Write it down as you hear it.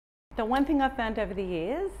The one thing I've found over the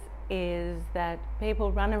years is that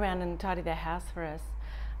people run around and tidy their house for us.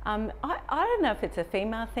 I don't know if it's a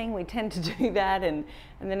female thing, we tend to do that, and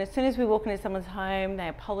then as soon as we walk into someone's home, they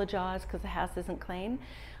apologise because the house isn't clean.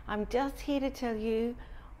 I'm just here to tell you,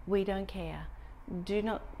 we don't care. Do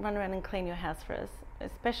not run around and clean your house for us,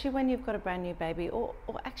 especially when you've got a brand new baby, or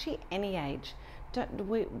actually any age.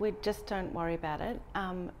 We just don't worry about it.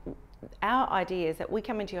 Our idea is that we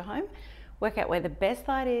come into your home, work out where the best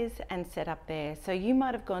light is and set up there. So you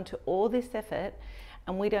might have gone to all this effort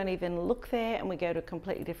and we don't even look there and we go to a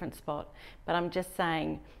completely different spot. But I'm just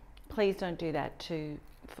saying, please don't do that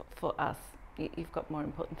for us. You've got more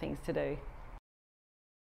important things to do.